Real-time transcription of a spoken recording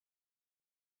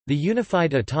The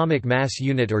Unified Atomic Mass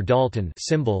Unit or Dalton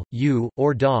symbol, U,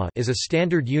 or Da is a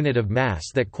standard unit of mass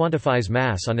that quantifies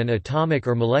mass on an atomic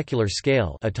or molecular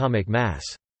scale atomic mass.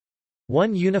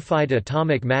 One unified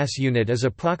atomic mass unit is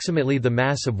approximately the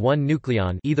mass of one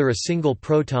nucleon, either a single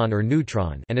proton or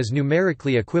neutron, and is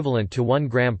numerically equivalent to 1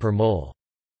 gram per mole.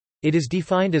 It is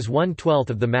defined as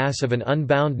 1/12 of the mass of an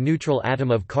unbound neutral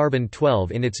atom of carbon-12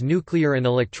 in its nuclear and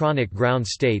electronic ground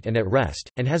state and at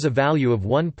rest, and has a value of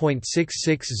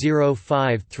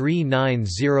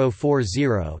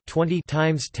 1.660539040 20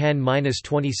 ×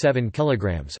 10⁻27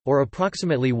 kg, or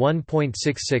approximately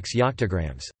 1.66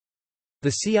 yoctograms.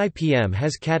 The CIPM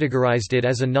has categorized it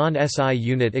as a non-SI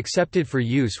unit accepted for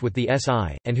use with the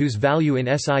SI, and whose value in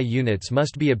SI units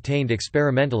must be obtained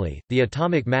experimentally. The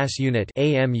atomic mass unit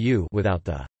 (AMU) without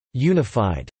the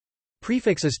unified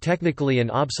prefix is technically an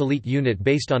obsolete unit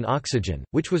based on oxygen,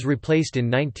 which was replaced in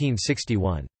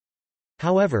 1961.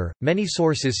 However, many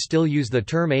sources still use the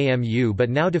term AMU but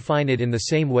now define it in the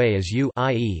same way as U,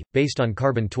 i.e., based on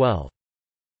carbon-12.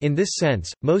 In this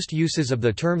sense, most uses of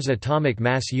the terms atomic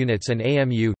mass units and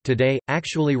AMU, today,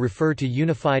 actually refer to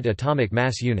unified atomic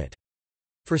mass unit.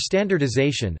 For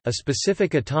standardization, a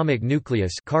specific atomic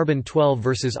nucleus carbon-12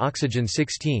 versus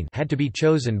oxygen-16 had to be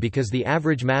chosen because the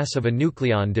average mass of a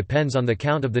nucleon depends on the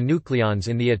count of the nucleons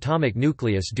in the atomic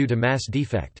nucleus due to mass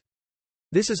defect.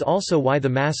 This is also why the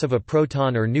mass of a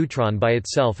proton or neutron by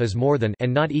itself is more than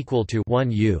and not equal to 1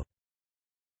 U.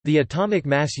 The atomic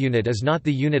mass unit is not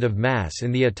the unit of mass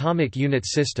in the atomic unit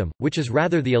system, which is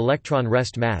rather the electron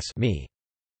rest mass (me).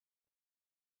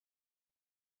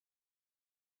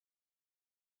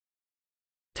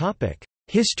 Topic: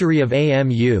 History of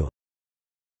AMU.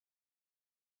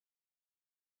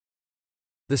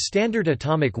 The standard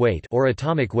atomic weight or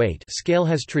atomic weight scale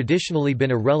has traditionally been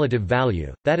a relative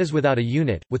value, that is without a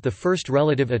unit, with the first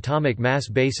relative atomic mass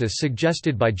basis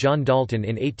suggested by John Dalton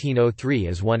in 1803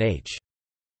 as 1h.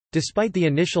 Despite the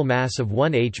initial mass of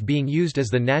 1h being used as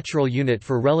the natural unit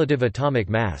for relative atomic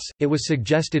mass, it was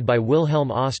suggested by Wilhelm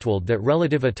Ostwald that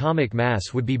relative atomic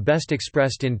mass would be best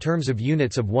expressed in terms of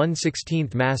units of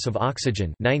 1/16 mass of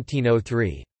oxygen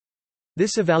 1903.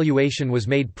 This evaluation was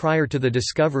made prior to the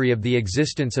discovery of the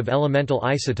existence of elemental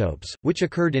isotopes, which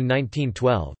occurred in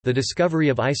 1912. The discovery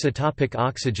of isotopic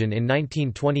oxygen in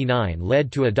 1929 led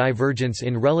to a divergence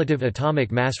in relative atomic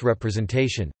mass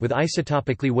representation, with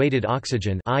isotopically weighted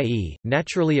oxygen, i.e.,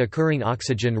 naturally occurring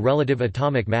oxygen relative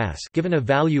atomic mass, given a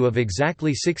value of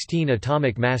exactly 16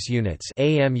 atomic mass units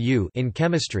 (AMU) in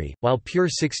chemistry, while pure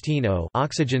 16O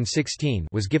oxygen 16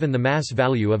 was given the mass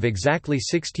value of exactly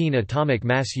 16 atomic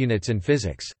mass units in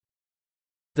physics.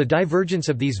 The divergence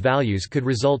of these values could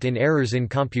result in errors in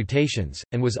computations,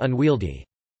 and was unwieldy.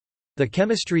 The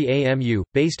chemistry AMU,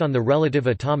 based on the relative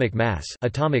atomic mass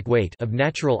atomic weight of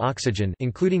natural oxygen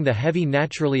including the heavy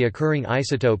naturally occurring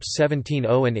isotopes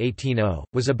 17O and 18O,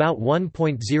 was about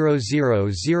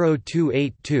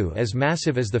 1.000282 as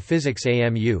massive as the physics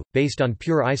AMU, based on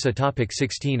pure isotopic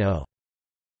 16O.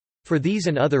 For these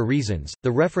and other reasons,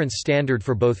 the reference standard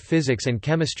for both physics and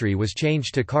chemistry was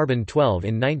changed to carbon-12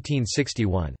 in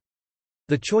 1961.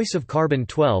 The choice of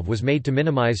carbon-12 was made to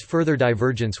minimize further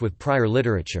divergence with prior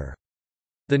literature.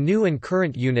 The new and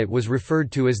current unit was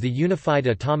referred to as the Unified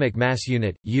Atomic Mass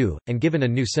Unit, U, and given a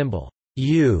new symbol,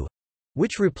 U,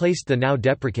 which replaced the now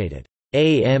deprecated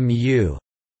AMU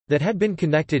that had been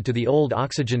connected to the old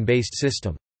oxygen-based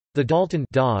system. The Dalton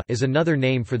 (Da) is another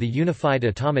name for the Unified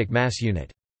Atomic Mass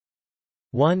Unit.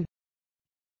 1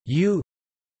 U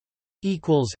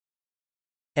equals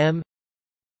M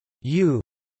U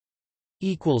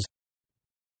equals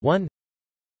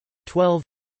 1/12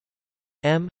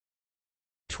 M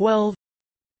 12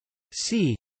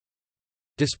 C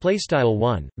display style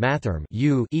 1 mathrm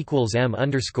U equals M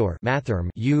underscore mathrm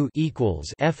U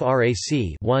equals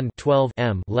frac 1/12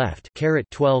 M left caret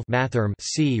 12 mathrm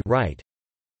C right.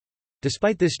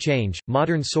 Despite this change,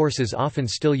 modern sources often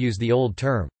still use the old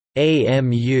term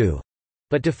AMU,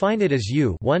 but define it as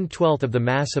U 1/12 of the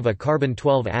mass of a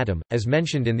carbon-12 atom, as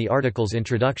mentioned in the article's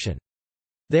introduction.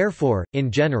 Therefore,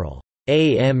 in general,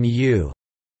 AMU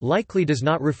likely does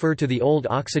not refer to the old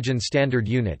oxygen standard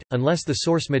unit, unless the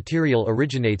source material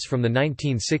originates from the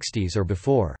 1960s or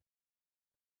before.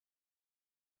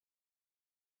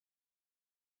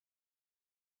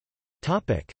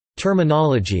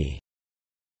 Terminology.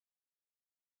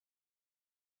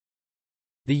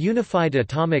 The Unified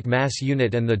Atomic Mass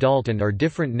Unit and the Dalton are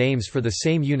different names for the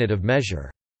same unit of measure.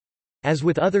 As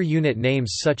with other unit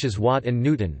names such as Watt and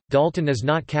Newton, Dalton is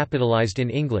not capitalized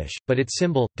in English, but its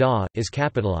symbol, Da, is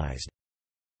capitalized.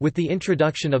 With the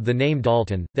introduction of the name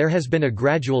Dalton, there has been a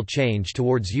gradual change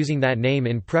towards using that name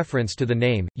in preference to the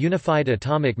name, Unified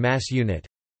Atomic Mass Unit.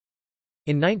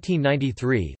 In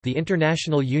 1993, the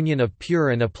International Union of Pure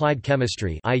and Applied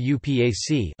Chemistry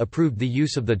 (IUPAC) approved the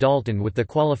use of the Dalton with the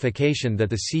qualification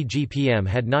that the CGPM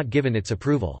had not given its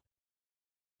approval.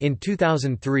 In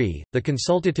 2003, the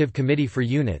Consultative Committee for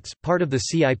Units, part of the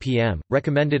CIPM,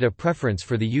 recommended a preference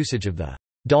for the usage of the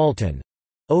Dalton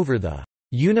over the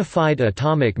Unified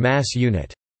Atomic Mass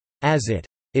Unit, as it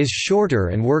is shorter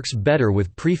and works better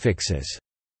with prefixes.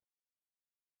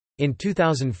 In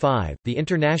 2005, the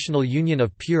International Union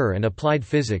of Pure and Applied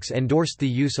Physics endorsed the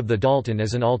use of the Dalton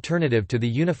as an alternative to the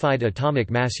Unified Atomic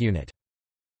Mass Unit.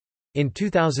 In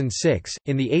 2006,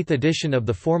 in the 8th edition of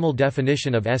the formal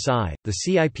definition of SI, the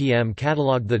CIPM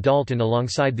catalogued the Dalton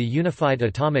alongside the Unified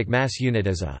Atomic Mass Unit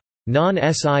as a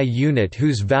non-SI unit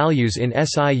whose values in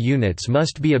SI units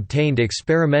must be obtained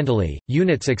experimentally,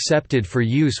 units accepted for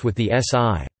use with the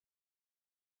SI.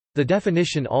 The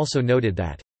definition also noted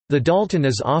that the Dalton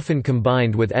is often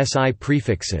combined with SI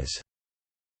prefixes.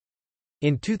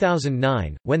 In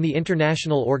 2009, when the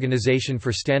International Organization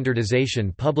for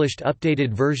Standardization published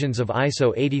updated versions of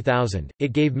ISO 80000,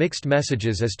 it gave mixed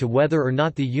messages as to whether or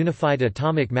not the Unified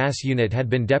Atomic Mass Unit had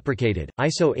been deprecated.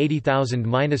 ISO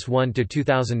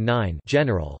 80000-1-2009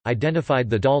 General identified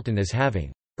the Dalton as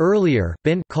having earlier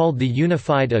been called the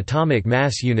Unified Atomic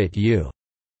Mass Unit U.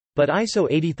 But ISO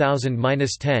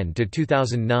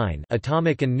 80010-2009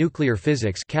 Atomic and Nuclear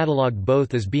Physics catalogued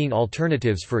both as being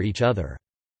alternatives for each other.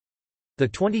 The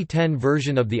 2010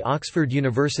 version of the Oxford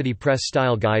University Press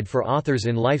Style Guide for Authors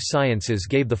in Life Sciences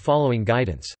gave the following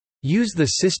guidance: use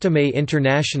the Système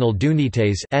International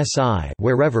d'Unités (SI)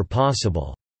 wherever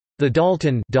possible. The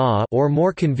Dalton (DA) or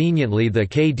more conveniently the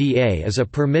KDA is a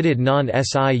permitted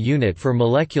non-SI unit for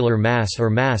molecular mass or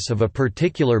mass of a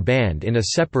particular band in a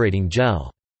separating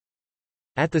gel.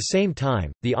 At the same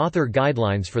time, the author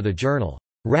guidelines for the journal,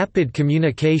 Rapid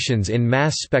Communications in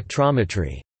Mass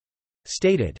Spectrometry,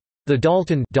 stated, the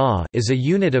Dalton (DA) is a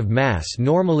unit of mass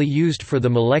normally used for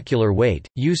the molecular weight.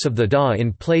 Use of the DA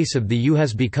in place of the U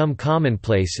has become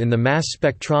commonplace in the mass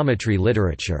spectrometry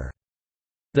literature.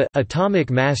 The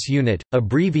atomic mass unit,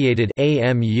 abbreviated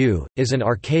AMU, is an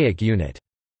archaic unit.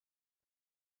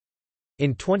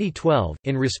 In 2012,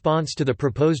 in response to the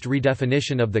proposed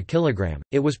redefinition of the kilogram,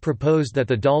 it was proposed that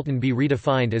the Dalton be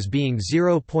redefined as being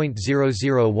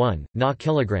 0.001 Na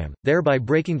kilogram, thereby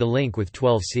breaking the link with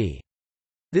 12C.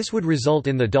 This would result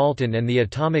in the Dalton and the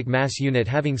atomic mass unit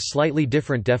having slightly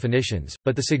different definitions,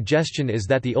 but the suggestion is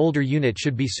that the older unit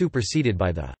should be superseded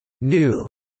by the new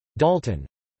Dalton.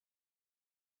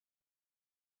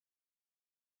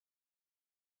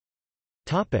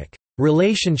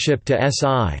 Relationship to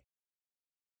SI.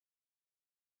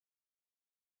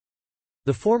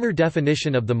 The former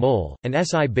definition of the mole, an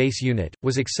SI base unit,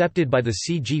 was accepted by the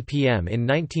CGPM in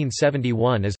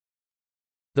 1971 as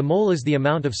the mole is the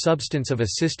amount of substance of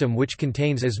a system which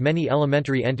contains as many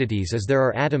elementary entities as there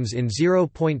are atoms in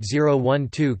 0.012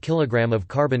 kg of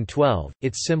carbon-12.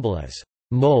 Its symbol is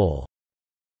mole.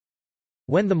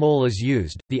 When the mole is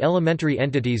used, the elementary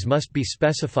entities must be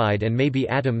specified and may be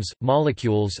atoms,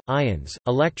 molecules, ions,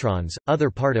 electrons, other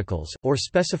particles, or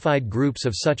specified groups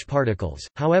of such particles.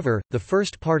 However, the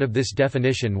first part of this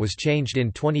definition was changed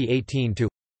in 2018 to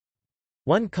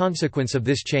one consequence of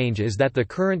this change is that the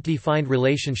current defined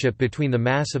relationship between the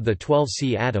mass of the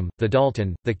 12C atom, the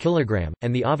Dalton, the kilogram,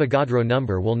 and the Avogadro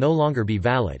number will no longer be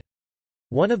valid.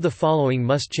 One of the following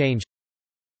must change.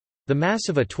 The mass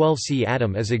of a 12C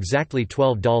atom is exactly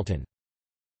 12 Dalton.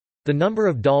 The number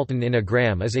of Dalton in a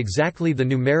gram is exactly the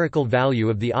numerical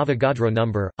value of the Avogadro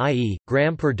number, i.e.,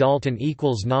 gram per Dalton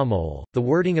equals namole. The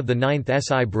wording of the 9th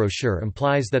SI brochure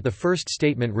implies that the first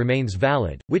statement remains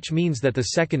valid, which means that the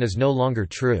second is no longer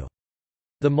true.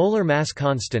 The molar mass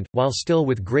constant, while still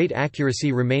with great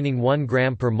accuracy remaining 1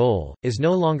 gram per mole, is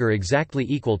no longer exactly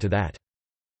equal to that.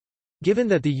 Given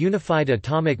that the unified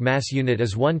atomic mass unit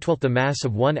is 1/12 the mass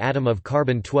of one atom of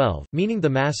carbon-12, meaning the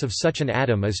mass of such an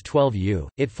atom is 12 U,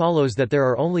 it follows that there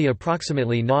are only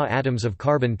approximately Na atoms of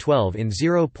carbon-12 in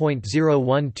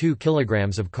 0.012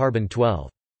 kg of carbon-12.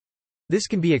 This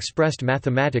can be expressed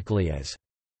mathematically as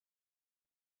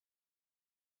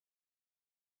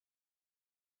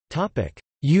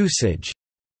usage.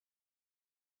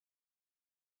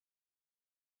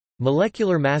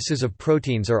 Molecular masses of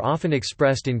proteins are often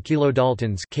expressed in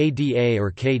kilodaltons kDa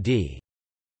or kD.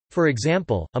 For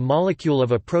example, a molecule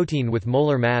of a protein with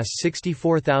molar mass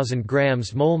 64,000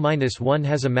 grams mol-1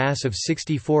 has a mass of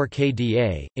 64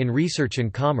 kDa. In research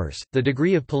and commerce, the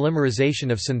degree of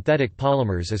polymerization of synthetic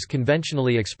polymers is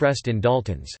conventionally expressed in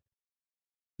daltons.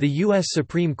 The U.S.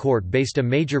 Supreme Court based a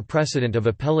major precedent of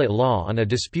appellate law on a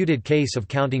disputed case of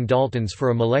counting daltons for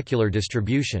a molecular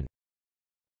distribution.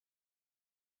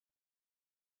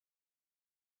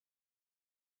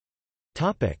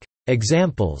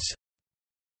 Examples.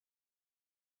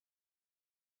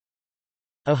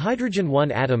 A hydrogen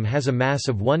 1 atom has a mass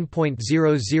of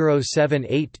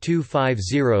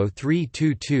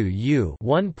 1.00782503222 U,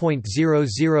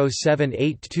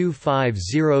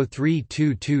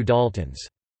 1.00782503222 daltons.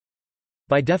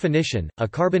 By definition, a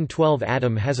carbon-12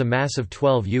 atom has a mass of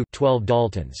 12 U, 12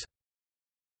 daltons.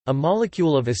 A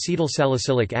molecule of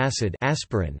acetylsalicylic acid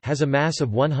aspirin has a mass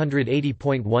of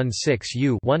 180.16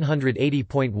 U,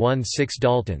 180.16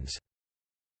 daltons.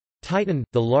 Titin,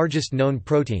 the largest known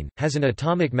protein, has an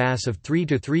atomic mass of 3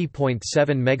 to 3.7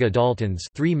 megadaltons,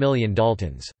 3 million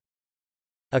daltons.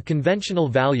 A conventional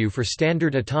value for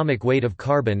standard atomic weight of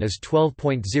carbon is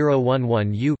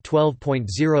 12.011 U,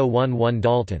 12.011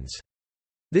 daltons.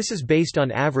 This is based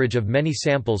on average of many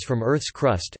samples from Earth's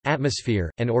crust, atmosphere,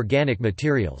 and organic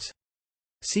materials.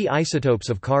 See isotopes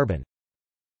of carbon.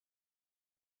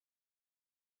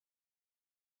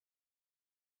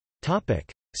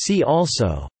 See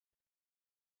also: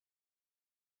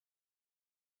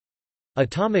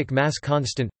 atomic mass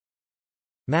constant,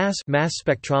 mass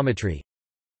spectrometry,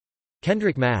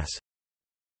 Kendrick mass,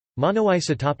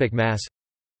 monoisotopic mass,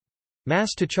 mass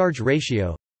to charge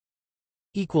ratio.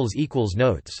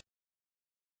 Notes